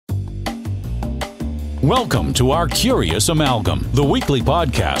Welcome to our Curious Amalgam, the weekly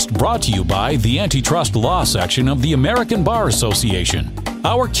podcast brought to you by the Antitrust Law Section of the American Bar Association.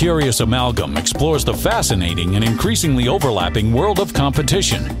 Our Curious Amalgam explores the fascinating and increasingly overlapping world of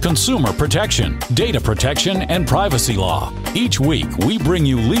competition, consumer protection, data protection, and privacy law. Each week, we bring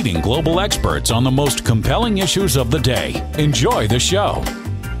you leading global experts on the most compelling issues of the day. Enjoy the show.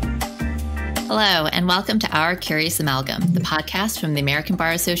 Hello, and welcome to Our Curious Amalgam, the podcast from the American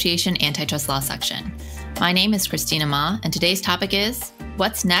Bar Association Antitrust Law Section. My name is Christina, and today's topic is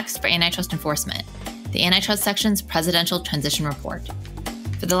What's Next for Antitrust Enforcement? The Antitrust Section's Presidential Transition Report.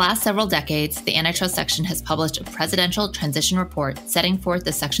 For the last several decades, the Antitrust Section has published a Presidential Transition Report setting forth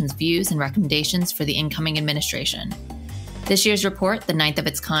the section's views and recommendations for the incoming administration. This year's report, the ninth of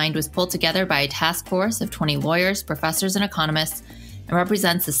its kind, was pulled together by a task force of 20 lawyers, professors, and economists, and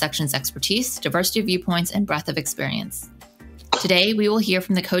represents the section's expertise, diversity of viewpoints, and breadth of experience. Today, we will hear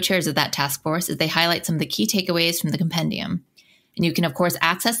from the co-chairs of that task force as they highlight some of the key takeaways from the compendium. And you can, of course,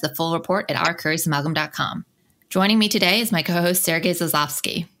 access the full report at ourcuriousamalgam.com. Joining me today is my co-host, Sergei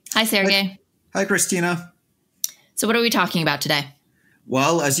Zaslavsky. Hi, Sergei. Hi, Christina. So what are we talking about today?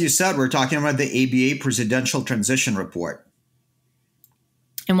 Well, as you said, we're talking about the ABA Presidential Transition Report.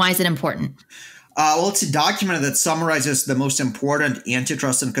 And why is it important? Well, it's a document that summarizes the most important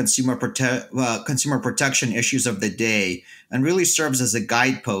antitrust and consumer protection issues of the day and really serves as a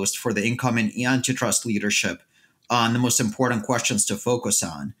guidepost for the incoming antitrust leadership on the most important questions to focus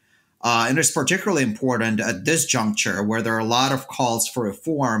on. And it's particularly important at this juncture where there are a lot of calls for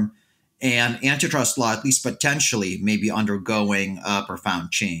reform and antitrust law, at least potentially, may be undergoing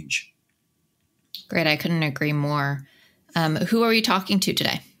profound change. Great. I couldn't agree more. Who are we talking to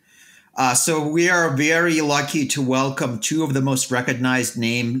today? So we are very lucky to welcome two of the most recognized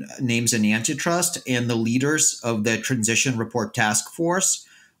names in antitrust and the leaders of the Transition Report Task Force.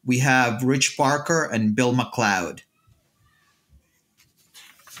 We have Rich Parker and Bill MacLeod.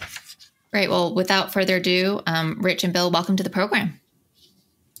 Great. Well, without further ado, Rich and Bill, welcome to the program.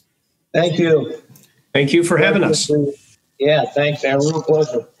 Thank you. Thank you for having us. Yeah, thanks. A real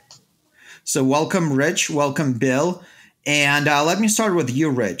pleasure. So welcome, Rich. Welcome, Bill. And let me start with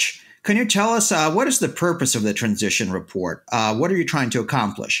you, Rich. Can you tell us what is the purpose of the Transition Report? What are you trying to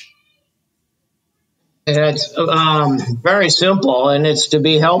accomplish? It's very simple, and it's to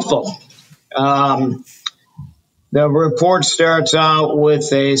be helpful. The report starts out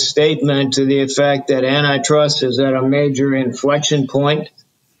with a statement to the effect that antitrust is at a major inflection point,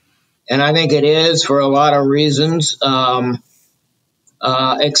 and I think it is for a lot of reasons.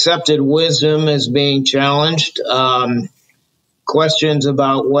 Accepted wisdom is being challenged. Questions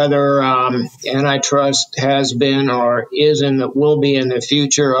about whether antitrust has been or will be in the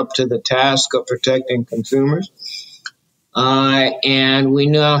future up to the task of protecting consumers. And we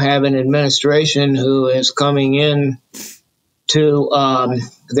now have an administration who is coming in to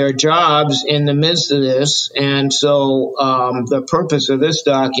their jobs in the midst of this. And so the purpose of this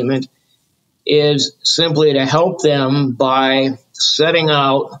document is simply to help them by setting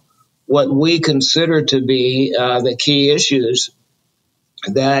out what we consider to be the key issues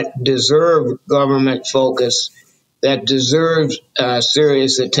that deserve government focus, that deserve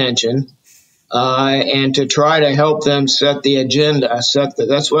serious attention, and to try to help them set the agenda.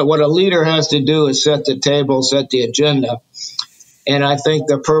 That's what a leader has to do, is set the table, set the agenda. And I think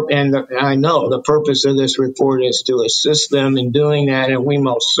I know the purpose of this report is to assist them in doing that, and we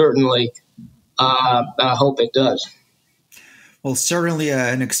most certainly hope it does. Well, certainly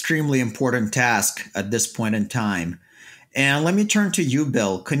an extremely important task at this point in time. And let me turn to you,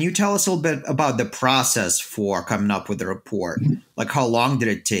 Bill. Can you tell us a little bit about the process for coming up with the report? Like, how long did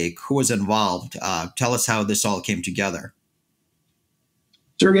it take? Who was involved? Tell us how this all came together.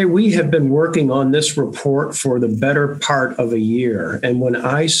 Sergei, we have been working on this report for the better part of a year. And when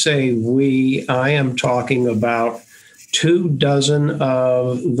I say we, I am talking about 24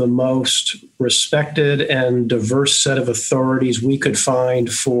 of the most respected and diverse set of authorities we could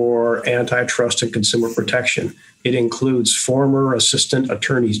find for antitrust and consumer protection. It includes former assistant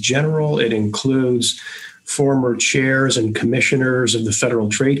attorneys general. It includes former chairs and commissioners of the Federal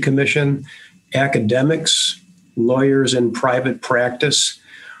Trade Commission, academics, lawyers in private practice,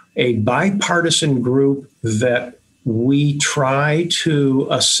 a bipartisan group that we try to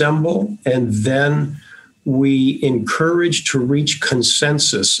assemble and then we encourage to reach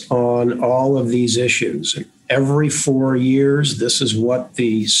consensus on all of these issues. Every 4 years, this is what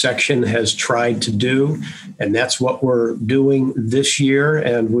the section has tried to do, and that's what we're doing this year,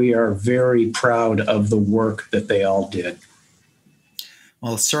 and we are very proud of the work that they all did.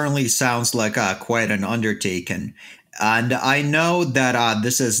 Well, it certainly sounds like quite an undertaking. And I know that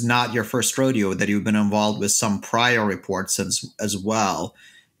this is not your first rodeo, that you've been involved with some prior reports as well.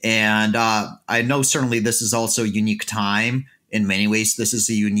 And I know certainly this is also a unique time. In many ways, this is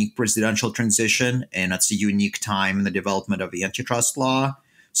a unique presidential transition, and it's a unique time in the development of antitrust law.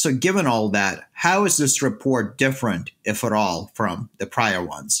 So given all that, how is this report different, if at all, from the prior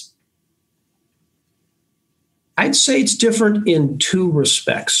ones? I'd say it's different in two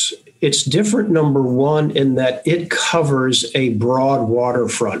respects. It's different, number one, in that it covers a broad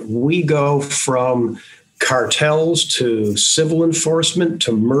waterfront. We go from cartels to civil enforcement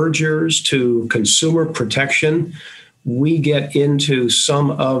to mergers to consumer protection. We get into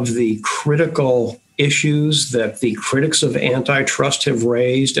some of the critical issues that the critics of antitrust have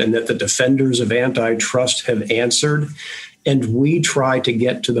raised and that the defenders of antitrust have answered. And we try to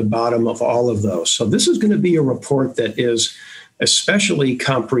get to the bottom of all of those. So this is going to be a report that is especially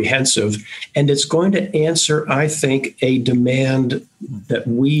comprehensive, and it's going to answer, I think, a demand that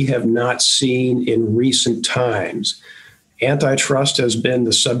we have not seen in recent times. Antitrust has been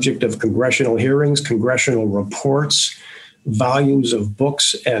the subject of congressional hearings, congressional reports, volumes of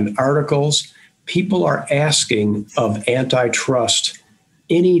books and articles. People are asking of antitrust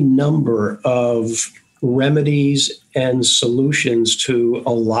any number of remedies and solutions to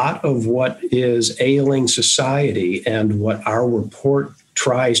a lot of what is ailing society. And what our report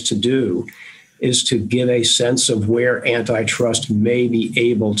tries to do is to give a sense of where antitrust may be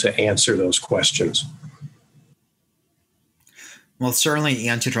able to answer those questions. Well, certainly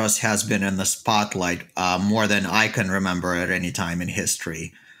antitrust has been in the spotlight more than I can remember at any time in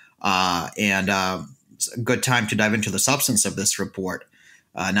history. It's a good time to dive into the substance of this report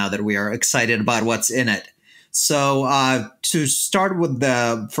now that we are excited about what's in it. So to start with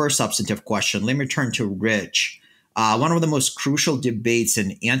the first substantive question, let me turn to Rich. One of the most crucial debates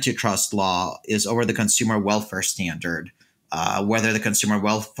in antitrust law is over the consumer welfare standard, whether the consumer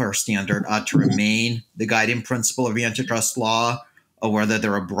welfare standard ought to remain the guiding principle of antitrust law, or whether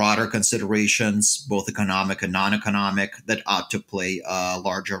there are broader considerations, both economic and non-economic, that ought to play a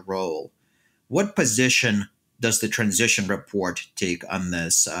larger role. What position does the transition report take on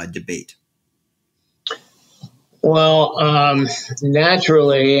this debate? Well,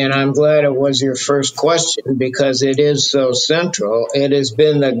 naturally, and I'm glad it was your first question because it is so central, it has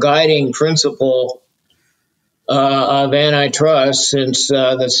been the guiding principle of antitrust since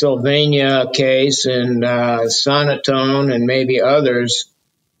the Sylvania case and Sonotone and maybe others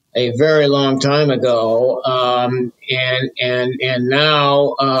a very long time ago. And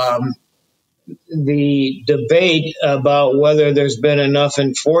now the debate about whether there's been enough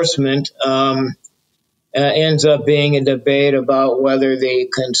enforcement ends up being a debate about whether the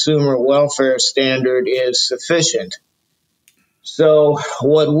consumer welfare standard is sufficient. So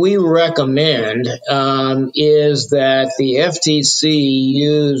what we recommend is that the FTC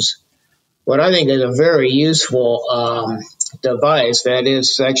use what I think is a very useful device, that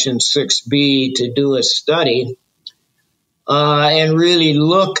is Section 6B, to do a study and really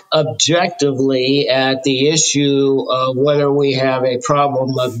look objectively at the issue of whether we have a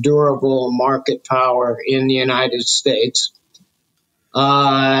problem of durable market power in the United States.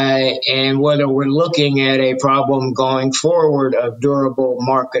 And whether we're looking at a problem going forward of durable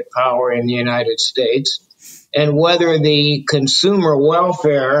market power in the United States, and whether the consumer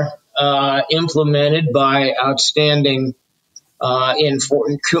welfare implemented by outstanding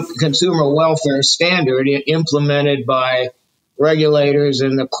consumer welfare standard implemented by regulators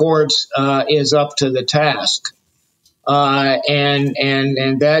and the courts is up to the task.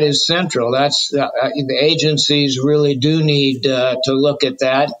 And that is central. That's the agencies really do need to look at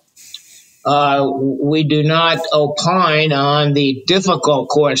that. We do not opine on the difficult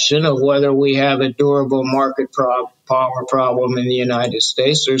question of whether we have a durable market power problem in the United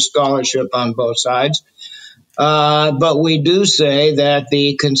States. There's scholarship on both sides. But we do say that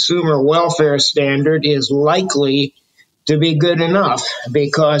the consumer welfare standard is likely to be good enough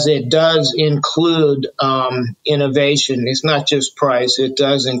because it does include innovation. It's not just price. It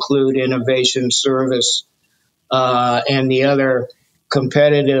does include innovation, service, and the other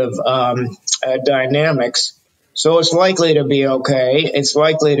competitive dynamics. So it's likely to be okay. It's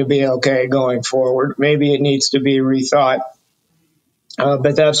likely to be okay going forward. Maybe it needs to be rethought.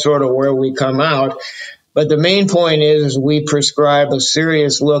 But that's sort of where we come out. But the main point is we prescribe a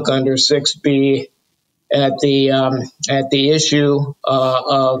serious look under 6B at the issue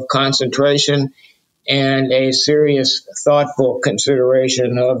of concentration and a serious, thoughtful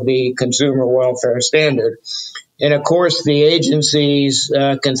consideration of the consumer welfare standard. And of course, the agencies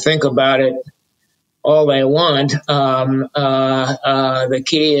can think about it all they want. The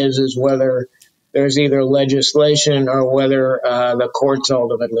key is whether there's either legislation or whether the courts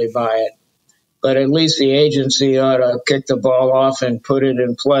ultimately buy it. But at least the agency ought to kick the ball off and put it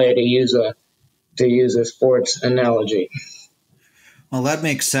in play, to use a sports analogy. Well, that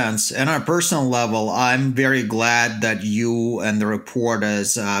makes sense. And on a personal level, I'm very glad that you and the report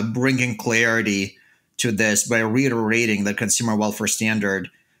is bringing clarity to this by reiterating that consumer welfare standard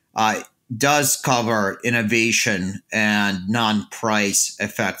does cover innovation and non-price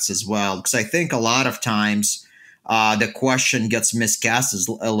effects as well. Because I think a lot of times the question gets miscast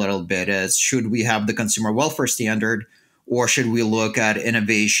a little bit as, should we have the consumer welfare standard, or should we look at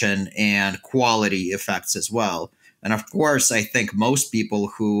innovation and quality effects as well? And of course, I think most people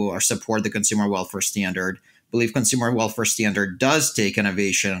who support the consumer welfare standard believe consumer welfare standard does take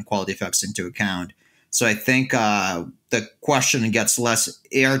innovation and quality effects into account. So I think the question gets less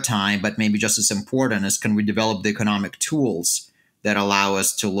airtime, but maybe just as important is, can we develop the economic tools that allow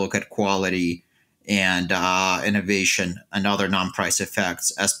us to look at quality and innovation and other non-price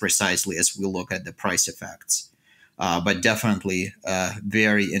effects as precisely as we look at the price effects? But definitely a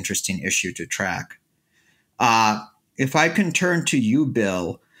very interesting issue to track. If I can turn to you,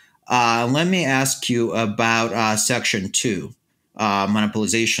 Bill, let me ask you about Section 2,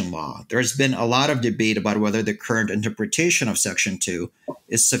 monopolization law. There's been a lot of debate about whether the current interpretation of Section 2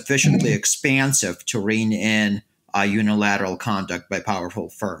 is sufficiently expansive to rein in unilateral conduct by powerful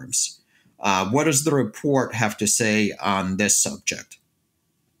firms. What does the report have to say on this subject?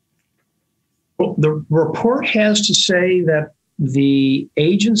 Well, the report has to say that the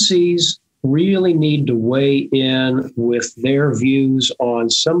agencies really need to weigh in with their views on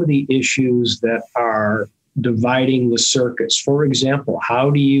some of the issues that are dividing the circuits. For example, how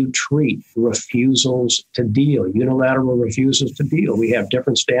do you treat refusals to deal, unilateral refusals to deal? We have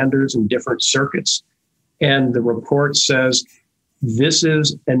different standards in different circuits, and the report says this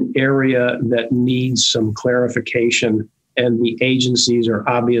is an area that needs some clarification, and the agencies are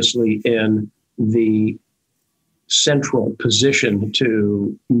obviously in the central position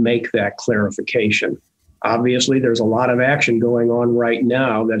to make that clarification. Obviously, there's a lot of action going on right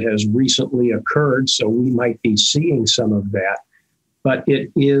now that has recently occurred, so we might be seeing some of that. But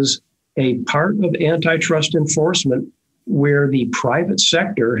it is a part of antitrust enforcement where the private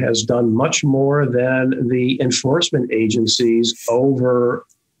sector has done much more than the enforcement agencies over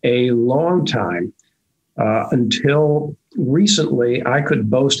a long time. Until recently, I could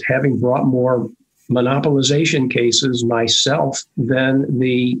boast having brought more monopolization cases myself than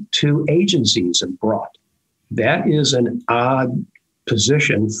the two agencies have brought. That is an odd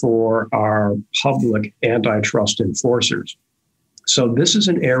position for our public antitrust enforcers. So this is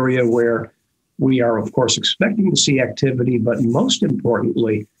an area where we are, of course, expecting to see activity, but most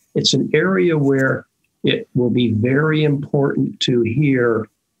importantly, it's an area where it will be very important to hear,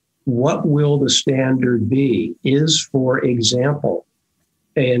 what will the standard be? Is, for example,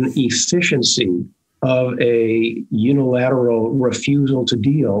 an efficiency of a unilateral refusal to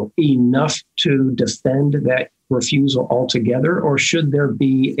deal enough to defend that refusal altogether, or should there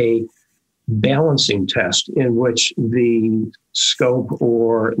be a balancing test in which the scope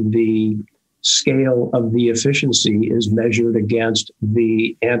or the scale of the efficiency is measured against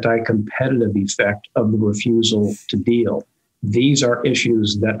the anti-competitive effect of the refusal to deal? These are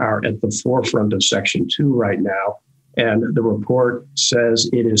issues that are at the forefront of Section 2 right now. And the report says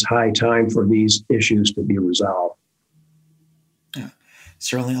it is high time for these issues to be resolved. Yeah,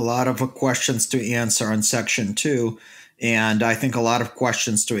 certainly a lot of questions to answer on Section 2. And I think a lot of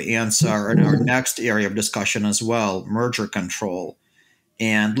questions to answer in our next area of discussion as well, merger control.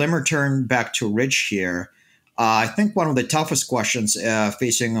 And let me turn back to Rich here. I think one of the toughest questions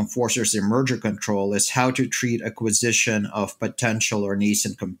facing enforcers in merger control is how to treat acquisition of potential or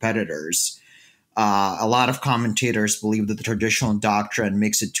nascent competitors. A lot of commentators believe that the traditional doctrine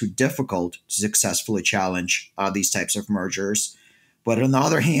makes it too difficult to successfully challenge these types of mergers. But on the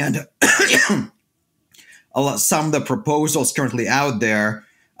other hand, some of the proposals currently out there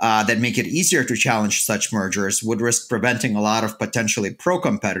that make it easier to challenge such mergers would risk preventing a lot of potentially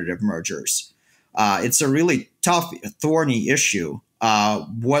pro-competitive mergers. It's a really tough, thorny issue.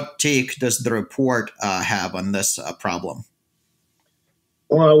 What take does the report have on this problem?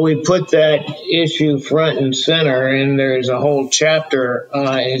 Well, we put that issue front and center, and there's a whole chapter,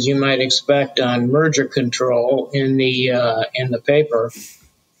 as you might expect, on merger control in the paper.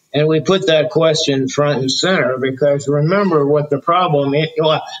 And we put that question front and center because remember what the problem is.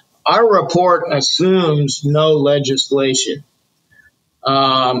 Our report assumes no legislation.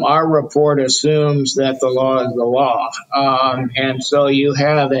 Our report assumes that the law is the law. And so you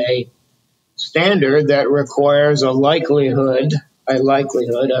have a standard that requires a likelihood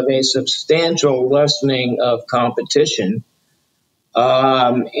likelihood of a substantial lessening of competition,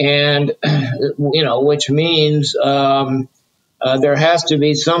 and which means there has to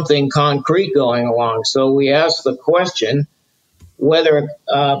be something concrete going along. So we ask the question whether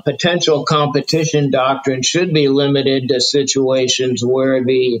potential competition doctrine should be limited to situations where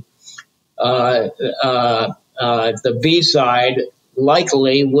the B side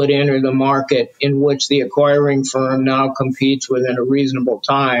likely would enter the market in which the acquiring firm now competes within a reasonable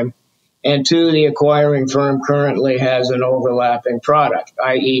time, and two, the acquiring firm currently has an overlapping product,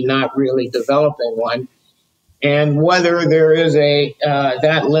 i.e. not really developing one, and whether there is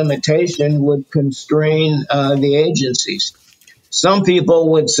that limitation would constrain the agencies. Some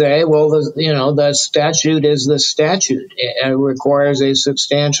people would say, well, the statute is the statute. It requires a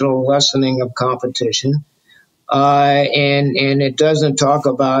substantial lessening of competition. And it doesn't talk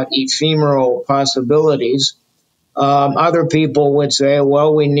about ephemeral possibilities. Other people would say,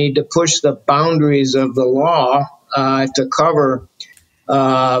 well, we need to push the boundaries of the law to cover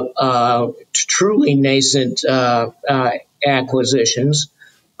truly nascent acquisitions.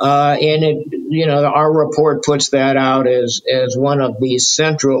 And our report puts that out as one of the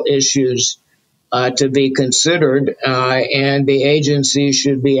central issues to be considered, and the agency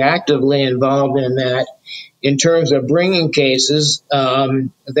should be actively involved in that in terms of bringing cases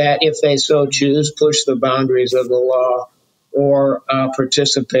that, if they so choose, push the boundaries of the law, or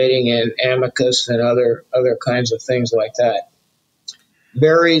participating in amicus and other kinds of things like that.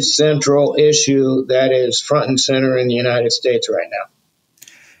 Very central issue that is front and center in the United States right now.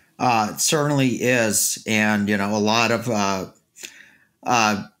 It certainly is, and a lot of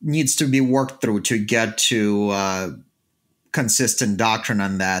needs to be worked through to get to consistent doctrine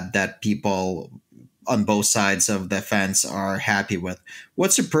on that people on both sides of the fence are happy with.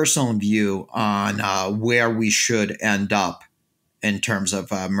 What's your personal view on where we should end up in terms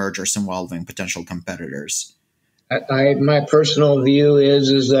of mergers involving potential competitors? My personal view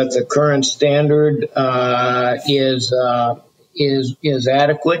is that the current standard is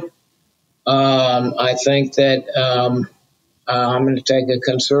adequate. I think that I'm going to take a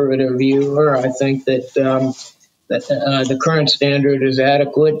conservative view here. I think that the current standard is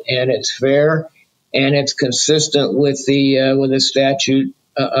adequate, and it's fair, and it's consistent with the statute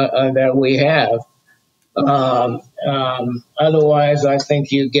that we have. Otherwise, I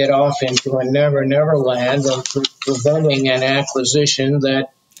think you get off into a never land of preventing an acquisition that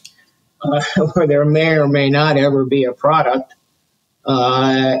where there may or may not ever be a product.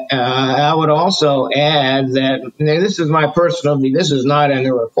 I would also add that this is my personal view. This is not in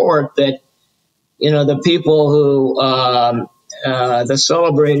the report. That the people who the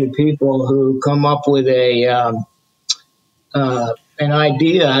celebrated people who come up with an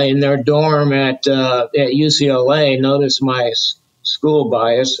idea in their dorm at UCLA, notice my school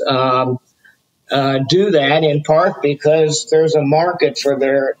bias, do that in part because there's a market for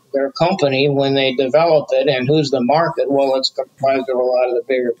their company when they develop it. And who's the market? Well, it's comprised of a lot of the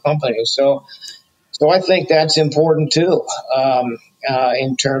bigger companies. So I think that's important too,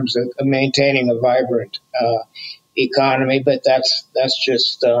 in terms of maintaining a vibrant economy. But that's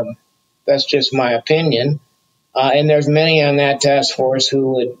just my opinion. And there's many on that task force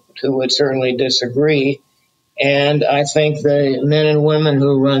who would certainly disagree. And I think the men and women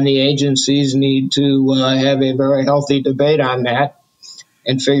who run the agencies need to have a very healthy debate on that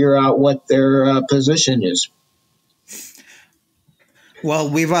and figure out what their position is.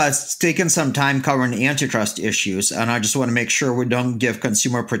 Well, we've taken some time covering antitrust issues, and I just want to make sure we don't give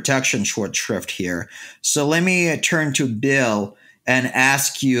consumer protection short shrift here. So let me turn to Bill and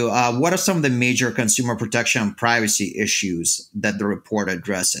ask you, what are some of the major consumer protection and privacy issues that the report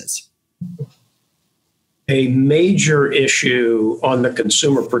addresses? A major issue on the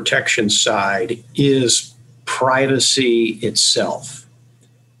consumer protection side is privacy itself.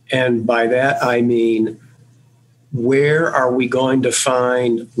 And by that, I mean, where are we going to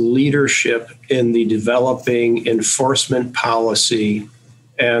find leadership in the developing enforcement policy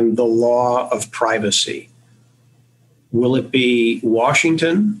and the law of privacy? Will it be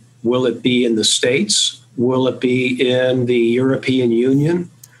Washington? Will it be in the states? Will it be in the European Union?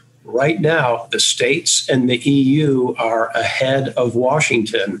 Right now, the states and the EU are ahead of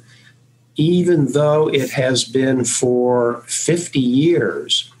Washington, even though it has been for 50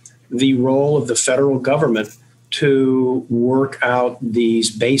 years the role of the federal government to work out these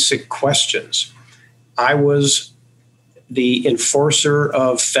basic questions. I was the enforcer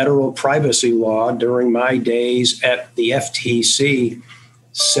of federal privacy law during my days at the FTC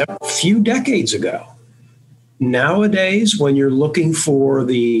a few decades ago. Nowadays, when you're looking for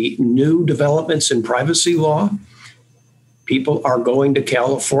the new developments in privacy law, People are going to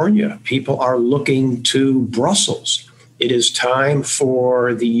California. People are looking to Brussels. It is time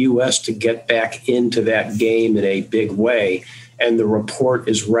for the U.S. to get back into that game in a big way. And the report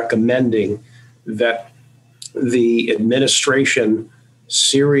is recommending that the administration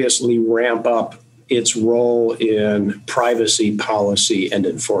seriously ramp up its role in privacy policy and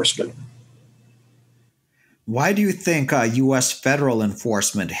enforcement. Why do you think U.S. federal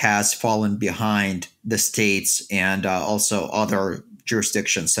enforcement has fallen behind the states and also other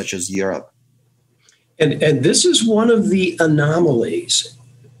jurisdictions such as Europe? And this is one of the anomalies,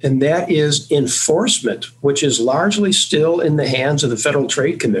 and that is enforcement, which is largely still in the hands of the Federal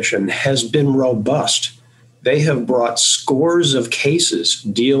Trade Commission, has been robust. They have brought scores of cases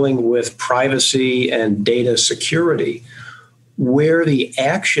dealing with privacy and data security. Where the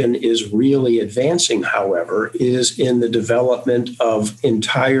action is really advancing, however, is in the development of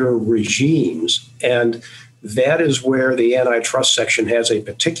entire regimes. And that is where the antitrust section has a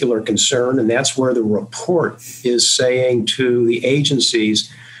particular concern, and that's where the report is saying to the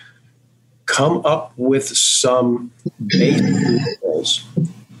agencies, come up with some basic rules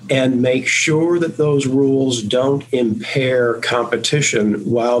and make sure that those rules don't impair competition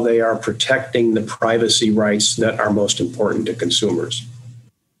while they are protecting the privacy rights that are most important to consumers.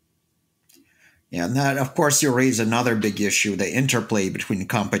 Yeah, and that, of course, you raise another big issue, the interplay between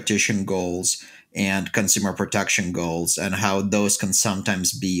competition goals and consumer protection goals, and how those can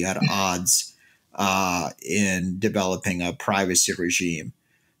sometimes be at odds in developing a privacy regime.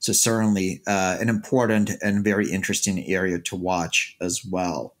 So certainly an important and very interesting area to watch as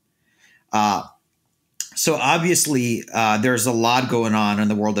well. So obviously, there's a lot going on in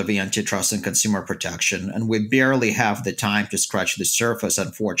the world of antitrust and consumer protection, and we barely have the time to scratch the surface,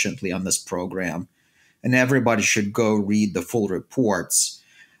 unfortunately, on this program. And everybody should go read the full reports.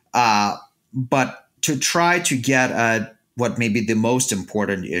 But to try to get at what may be the most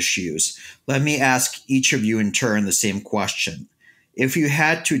important issues, let me ask each of you in turn the same question. If you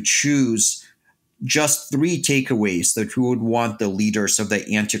had to choose just 3 takeaways that you would want the leaders of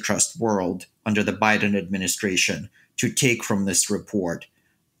the antitrust world under the Biden administration to take from this report,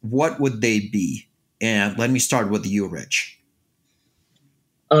 what would they be? And let me start with you, Rich.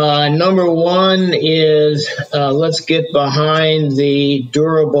 Number one is let's get behind the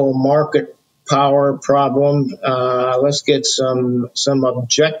durable market power problem. Let's get some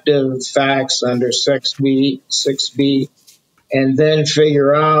objective facts under 6B, and then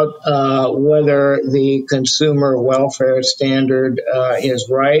figure out whether the consumer welfare standard is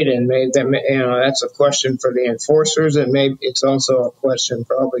right. And that's a question for the enforcers, and maybe it's also a question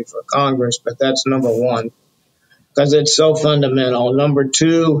probably for Congress. But that's number one, because it's so fundamental. Number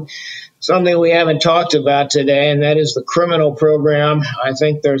two, something we haven't talked about today, and that is the criminal program. I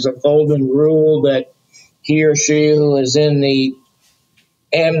think there's a golden rule that he or she who is in the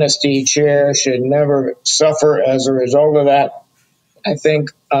amnesty chair should never suffer as a result of that. I think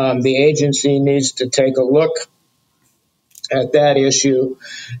the agency needs to take a look at that issue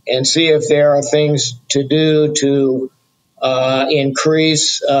and see if there are things to do to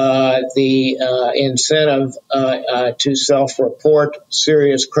increase the incentive to self-report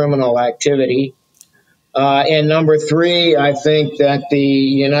serious criminal activity. And number three, I think that the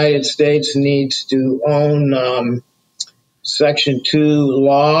United States needs to own Section 2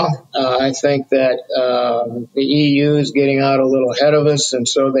 law. I think that the EU is getting out a little ahead of us, and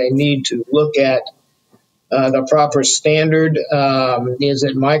so they need to look at the proper standard. Is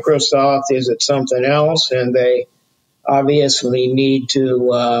it Microsoft? Is it something else? And they obviously need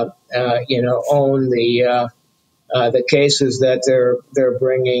to, own the cases that they're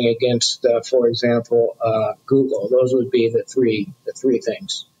bringing against, for example, Google. Those would be the three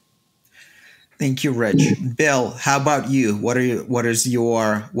things. Thank you, Rich. Bill, how about you? What are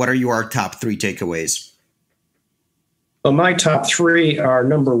your top 3 takeaways? Well, my top 3 are,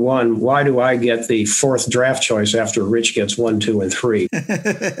 number one, why do I get the 4th draft choice after Rich gets 1, 2, and 3?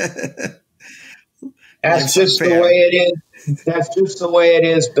 That's just the way it is. That's just the way it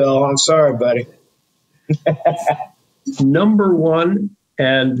is, Bill. I'm sorry, buddy. Number one,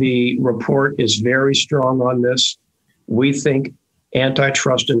 and the report is very strong on this, we think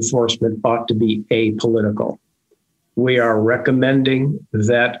antitrust enforcement ought to be apolitical. We are recommending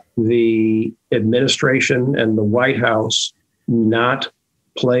that the administration and the White House not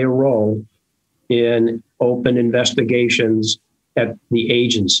play a role in open investigations at the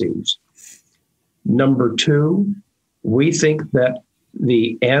agencies. Number two, we think that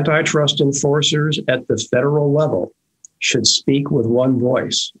the antitrust enforcers at the federal level should speak with one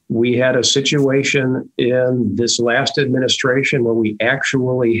voice. We had a situation in this last administration where we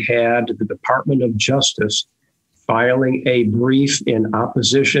actually had the Department of Justice filing a brief in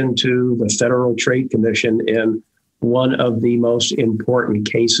opposition to the Federal Trade Commission in one of the most important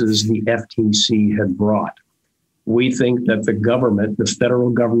cases the FTC had brought. We think that the federal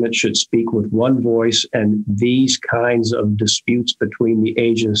government, should speak with one voice, and these kinds of disputes between the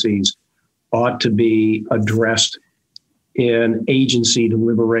agencies ought to be addressed in agency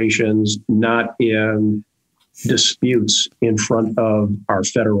deliberations, not in disputes in front of our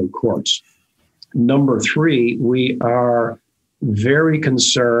federal courts. Number three, we are very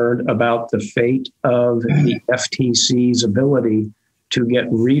concerned about the fate of the FTC's ability to get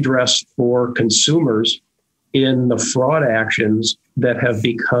redress for consumers in the fraud actions that have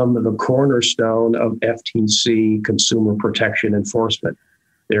become the cornerstone of FTC consumer protection enforcement.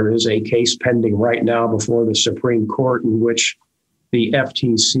 There is a case pending right now before the Supreme Court in which the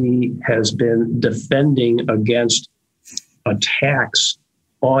FTC has been defending against attacks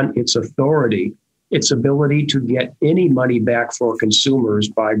on its authority, its ability to get any money back for consumers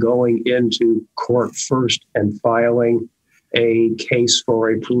by going into court first and filing a case for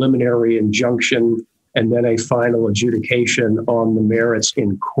a preliminary injunction and then a final adjudication on the merits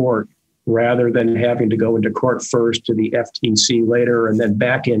in court, rather than having to go into court first to the FTC later and then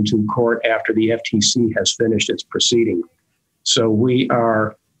back into court after the FTC has finished its proceeding. So we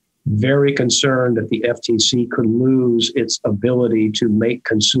are very concerned that the FTC could lose its ability to make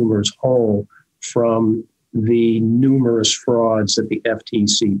consumers whole from the numerous frauds that the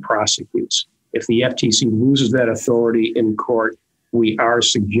FTC prosecutes. If the FTC loses that authority in court, we are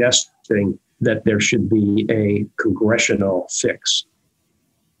suggesting that there should be a congressional fix.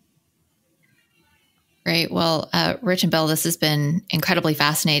 Great. Well, Rich and Bill, this has been incredibly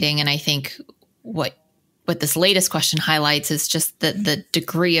fascinating. And I think what this latest question highlights is just the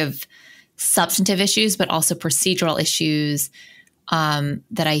degree of substantive issues, but also procedural issues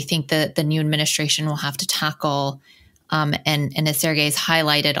that I think the new administration will have to tackle. And as Sergei has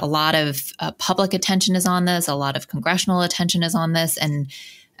highlighted, a lot of public attention is on this, a lot of congressional attention is on this. And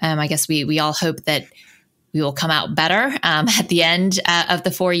I guess we all hope that we will come out better at the end of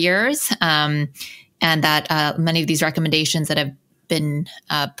the 4 years, and that many of these recommendations that have been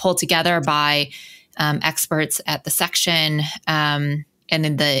pulled together by experts at the section and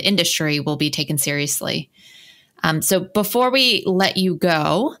in the industry will be taken seriously. So before we let you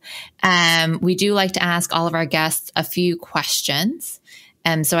go, we do like to ask all of our guests a few questions.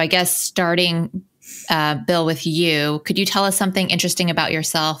 So I guess starting, Bill, with you, could you tell us something interesting about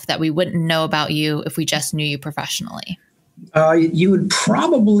yourself that we wouldn't know about you if we just knew you professionally? You would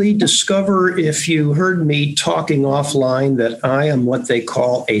probably discover, if you heard me talking offline, that I am what they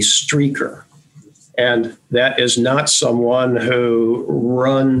call a streaker. And that is not someone who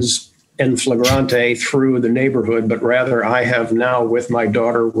runs in flagrante through the neighborhood, but rather I have now, with my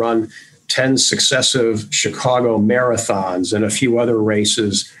daughter, run 10 successive Chicago marathons and a few other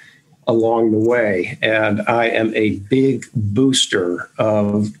races along the way. And I am a big booster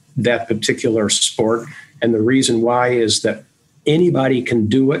of that particular sport. And the reason why is that anybody can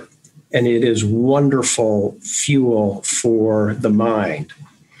do it, and it is wonderful fuel for the mind.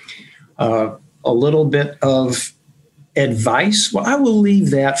 A little bit of advice? Well, I will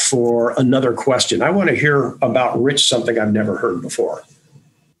leave that for another question. I want to hear about Rich, something I've never heard before.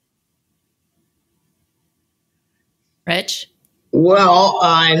 Rich? Well,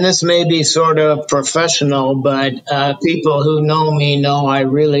 and this may be sort of professional, but people who know me know I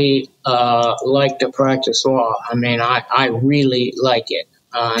really like to practice law. I mean, I really like it.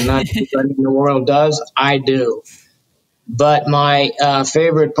 Not everybody in the world does. I do. But my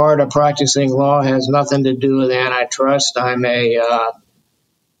favorite part of practicing law has nothing to do with antitrust. I'm a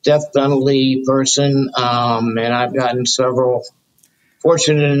death penalty person, and I've gotten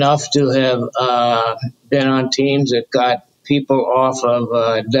fortunate enough to have been on teams that got people off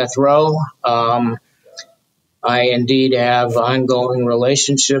of death row. I indeed have ongoing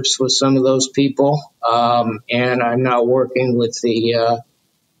relationships with some of those people, and I'm now working with the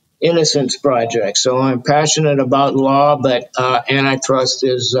Innocence Project. So I'm passionate about law, but antitrust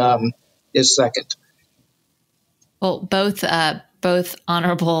is second. Well, both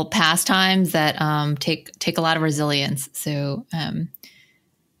honorable pastimes that take a lot of resilience. So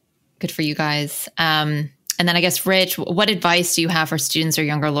good for you guys. And then I guess, Rich, what advice do you have for students or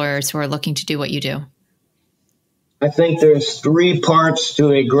younger lawyers who are looking to do what you do? I think there's 3 parts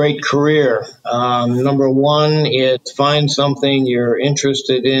to a great career. Number 1 is find something you're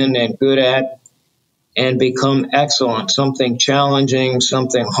interested in and good at and become excellent, something challenging,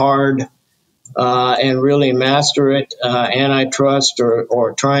 something hard, and really master it. Antitrust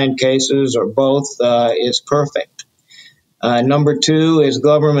or trying cases or both is perfect. Number 2 is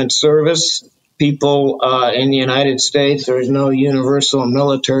government service. people in the United States. There's no universal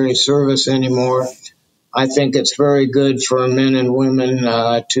military service anymore. I think it's very good for men and women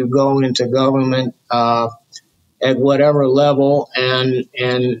to go into government at whatever level and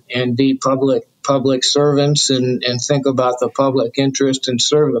be public servants and think about the public interest and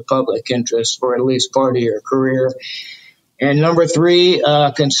serve the public interest for at least part of your career. And number three,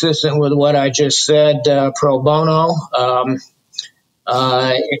 consistent with what I just said, pro bono.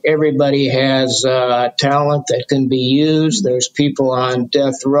 Everybody has talent that can be used. There's people on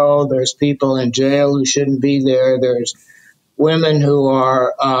death row. There's people in jail who shouldn't be there. There's women who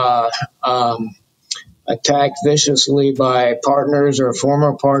are attacked viciously by partners or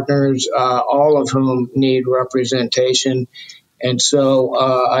former partners, all of whom need representation. And so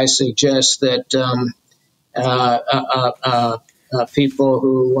I suggest that people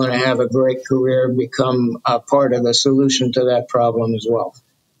who want to have a great career become a part of the solution to that problem as well.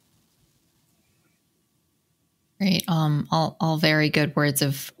 Great. All very good words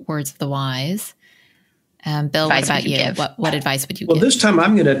of the wise. Bill, what about you? What advice would you give? Well, this time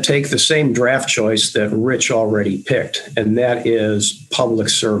I'm going to take the same draft choice that Rich already picked, and that is public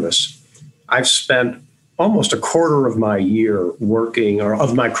service. I've spent almost a quarter of my year working, or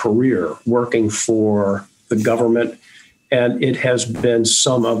of my career working for the government, and it has been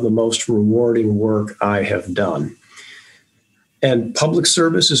some of the most rewarding work I have done. And public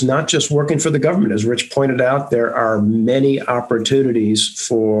service is not just working for the government. As Rich pointed out, there are many opportunities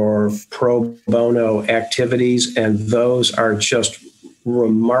for pro bono activities, and those are just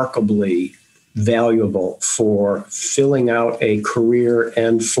remarkably valuable for filling out a career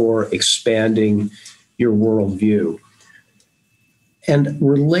and for expanding your worldview. And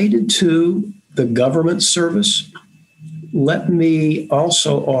related to the government service, let me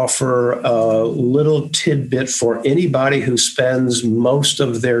also offer a little tidbit for anybody who spends most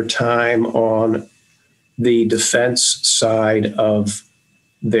of their time on the defense side of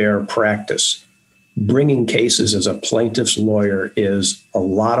their practice. Bringing cases as a plaintiff's lawyer is a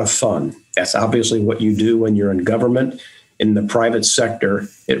lot of fun. That's obviously what you do when you're in government. In the private sector,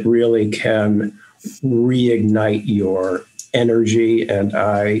 it really can reignite your energy, and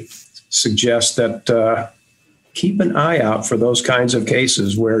I suggest that keep an eye out for those kinds of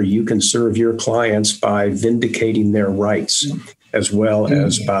cases where you can serve your clients by vindicating their rights as well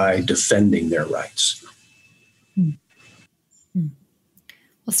as by defending their rights.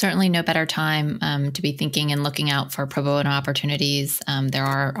 Well, certainly no better time to be thinking and looking out for pro bono opportunities. There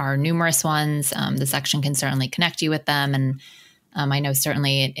are numerous ones. The section can certainly connect you with them. And I know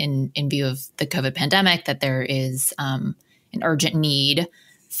certainly in view of the COVID pandemic that there is an urgent need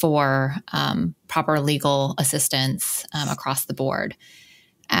for proper legal assistance across the board.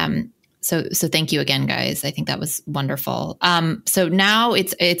 So thank you again, guys. I think that was wonderful. So now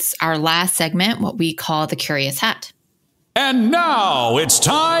it's our last segment, what we call the Curious Hat. And now it's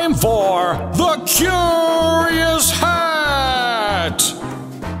time for the Curious Hat.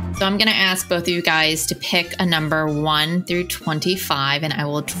 So I'm going to ask both of you guys to pick a number 1 through 25, and I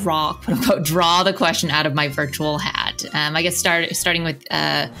will draw the question out of my virtual hat. I guess starting with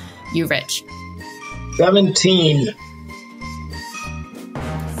you, Rich. 17.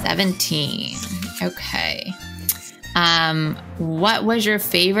 17. Okay. What was your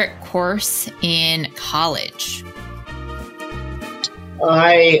favorite course in college?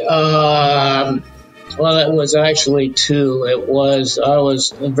 Well, it was actually 2. I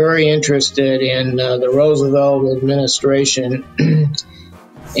was very interested in the Roosevelt administration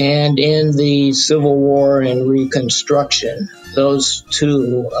and in the Civil War and Reconstruction. Those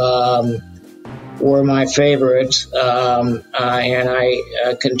 2 were my favorites, and I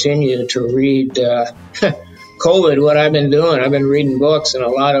continue to read. COVID, what I've been doing, I've been reading books, and a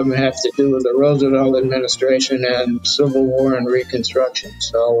lot of them have to do with the Roosevelt administration and Civil War and Reconstruction.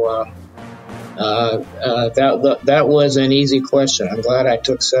 So that was an easy question. I'm glad I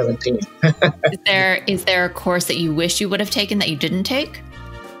took 17. Is there a course that you wish you would have taken that you didn't take?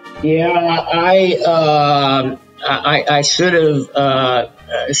 Yeah, I should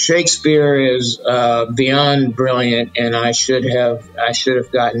have. Shakespeare is beyond brilliant, and I should have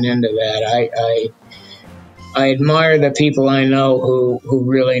gotten into that. I admire the people I know who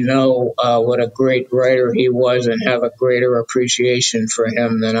really know what a great writer he was and have a greater appreciation for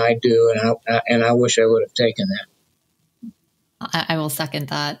him than I do, and I wish I would have taken that. I will second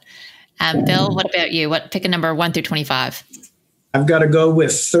that. Bill, what about you? Pick a number 1 through 25. I've got to go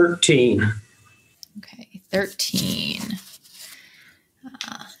with 13. Okay, 13.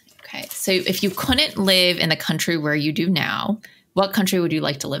 Okay, so if you couldn't live in the country where you do now, what country would you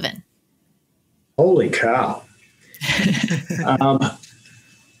like to live in?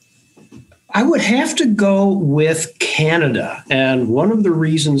 I would have to go with Canada. And one of the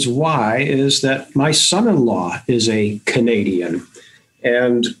reasons why is that my son-in-law is a Canadian.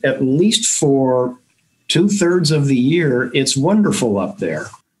 And at least for 2/3 of the year, it's wonderful up there.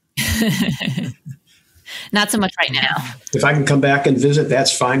 Not so much right now. If I can come back and visit,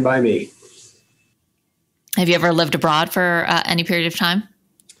 that's fine by me. Have you ever lived abroad for any period of time?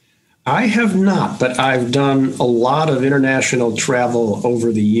 I have not, but I've done a lot of international travel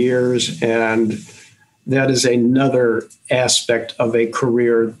over the years, and that is another aspect of a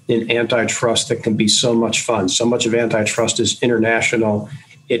career in antitrust that can be so much fun. So much of antitrust is international.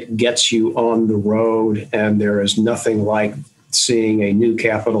 It gets you on the road, and there is nothing like seeing a new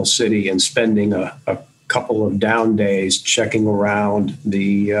capital city and spending a couple of down days checking around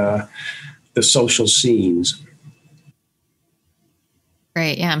the social scenes.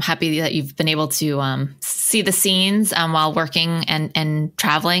 Great. Yeah, I'm happy that you've been able to see the scenes while working and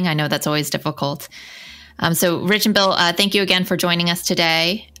traveling. I know that's always difficult. So Rich and Bill, thank you again for joining us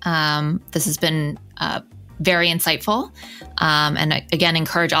today. This has been very insightful. And I, again,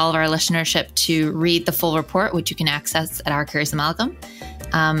 encourage all of our listenership to read the full report, which you can access at Our Curious Amalgam.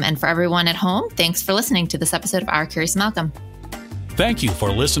 And for everyone at home, thanks for listening to this episode of Our Curious Amalgam. Thank you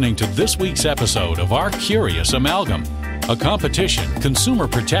for listening to this week's episode of Our Curious Amalgam, a competition, consumer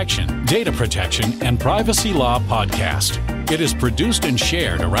protection, data protection, and privacy law podcast. It is produced and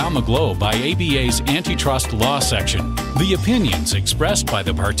shared around the globe by ABA's Antitrust Law Section. The opinions expressed by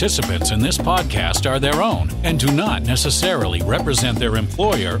the participants in this podcast are their own and do not necessarily represent their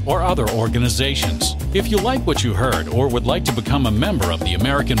employer or other organizations. If you like what you heard or would like to become a member of the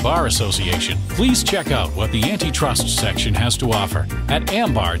American Bar Association, please check out what the Antitrust section has to offer at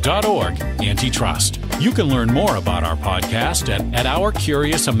ambar.org/antitrust. You can learn more about our podcast at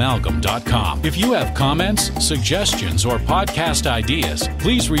ourcuriousamalgam.com. If you have comments, suggestions, or podcast ideas,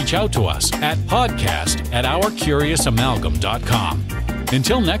 please reach out to us at podcast@ourcuriousamalgam.com.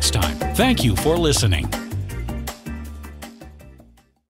 Until next time, thank you for listening.